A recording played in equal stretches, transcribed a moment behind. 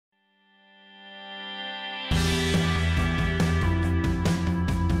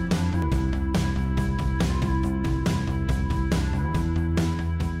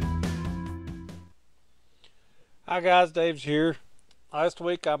Hi guys, Dave's here. Last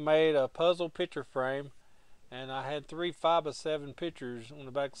week I made a puzzle picture frame and I had 3 5x7 pictures on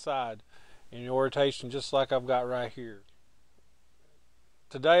the back side in orientation just like I've got right here.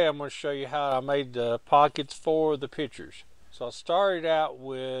 Today I'm going to show you how I made the pockets for the pictures. So I started out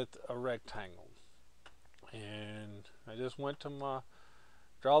with a rectangle and I just went to my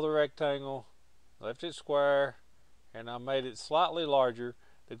draw the rectangle, left it square, and I made it slightly larger.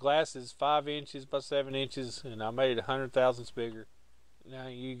 The glass is 5 inches by 7 inches and I made it 100 thousandths bigger. Now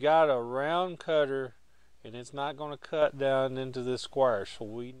you got a round cutter and it's not going to cut down into this square, so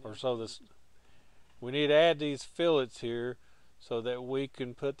we need to add these fillets here so that we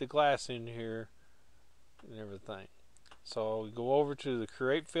can put the glass in here and everything. So we go over to the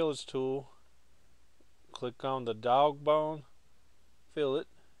Create Fillets tool, click on the dog bone fillet,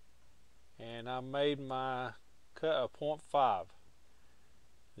 and I made my cut a 0.5.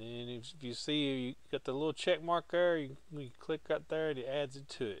 Then if you see you got the little check mark there, you click right there and it adds it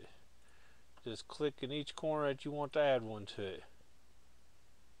to it. Just click in each corner that you want to add one to it.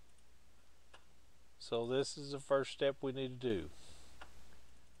 So this is the first step we need to do.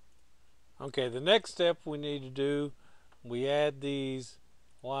 Okay, the next step we need to do, we add these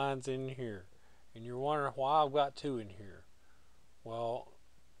lines in here. And you're wondering why I've got 2 in here. Well,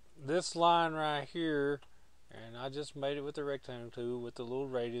 this line right here, and I just made it with the rectangle tool with the little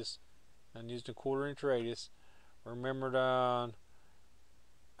radius. I used a 1/4 inch radius. Remembered on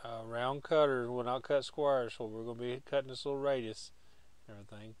round cutters will not cut squares, so we're going to be cutting this little radius and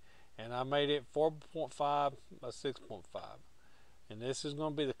everything. And I made it 4.5 by 6.5. And this is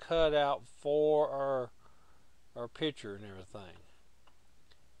going to be the cutout for our picture and everything.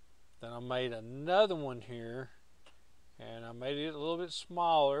 Then I made another one here, and I made it a little bit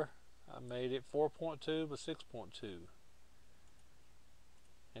smaller. I made it 4.2 by 6.2.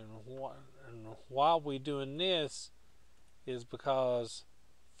 And why we doing this is because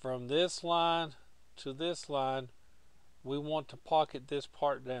from this line to this line, we want to pocket this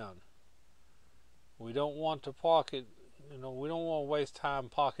part down. We don't want to pocket, we don't want to waste time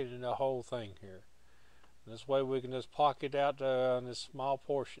pocketing the whole thing here. This way we can just pocket out on this small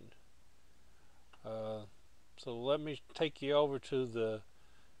portion. So let me take you over to the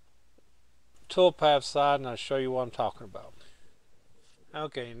Toolpath side and I'll show you what I'm talking about.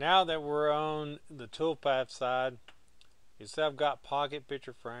 Okay, now that we're on the Toolpath side, you see I've got pocket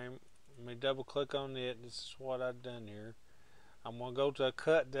picture frame. Let me double click on it. This is what I've done here. I'm going to go to a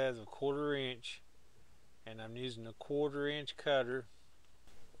cut that is a 1/4 inch, and I'm using a 1/4 inch cutter,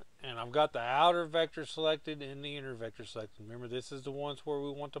 and I've got the outer vector selected and the inner vector selected. Remember, this is the ones where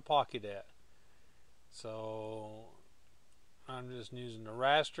we want to pocket at. So I'm just using the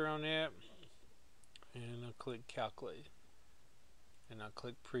raster on it, and I'll click calculate, and I'll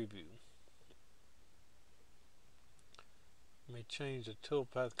click preview. Let me change the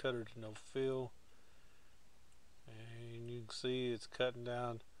Toolpath cutter to no fill, and you can see it's cutting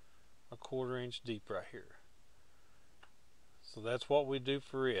down a 1/4 inch deep right here. So that's what we do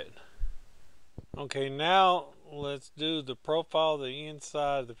for it. Okay, now let's do the profile of the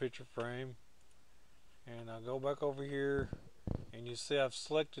inside of the picture frame, and I'll go back over here, and you see I've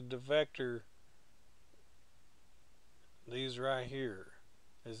selected the vector, these right here.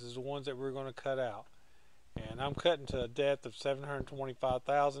 This is the ones that we're going to cut out, and I'm cutting to a depth of 725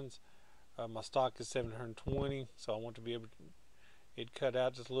 thousandths. My stock is 720, so I want to be able to cut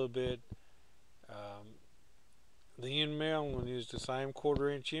out just a little bit. The end mill, I'm going to use the same 1/4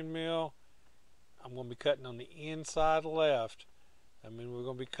 inch end mill. I'm going to be cutting on the inside left. I mean, we're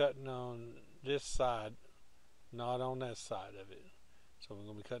going to be cutting on this side, not on that side of it. So we're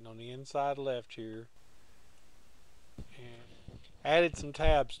going to be cutting on the inside left here. And added some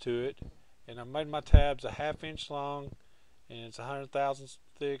tabs to it, and I made my tabs a 1/2 inch long, and it's 100 thousandths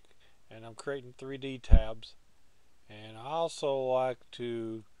thick, and I'm creating 3D tabs. And I also like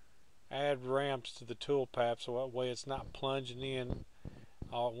to add ramps to the Toolpath so that way it's not plunging in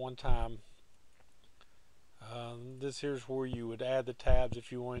all at one time. This here's where you would add the tabs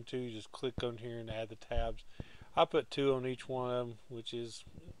if you wanted to. You just click on here and add the tabs. I put 2 on each one of them, which is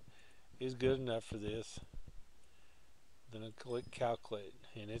good enough for this. Then I click calculate,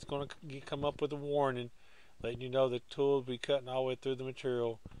 and it's going to come up with a warning letting you know the tool will be cutting all the way through the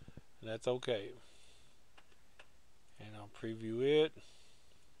material, and that's okay. And I'll preview it,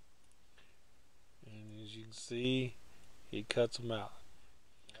 and as you can see, it cuts them out.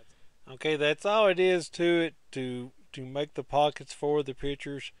 Okay, that's all it is to it to make the pockets for the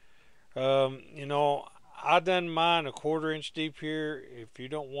pictures. I done mine a 1/4 inch deep here. If you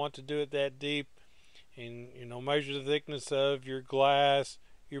don't want to do it that deep, and measure the thickness of your glass,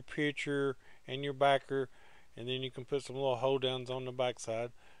 your picture, and your backer, and then you can put some little hold downs on the back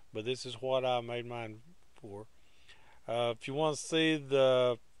side. But this is what I made mine for. If you want to see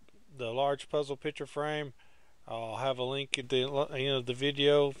the large puzzle picture frame, I'll have a link at the end of the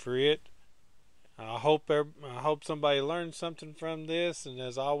video for it. I hope somebody learned something from this, and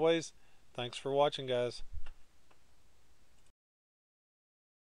as always, thanks for watching, guys.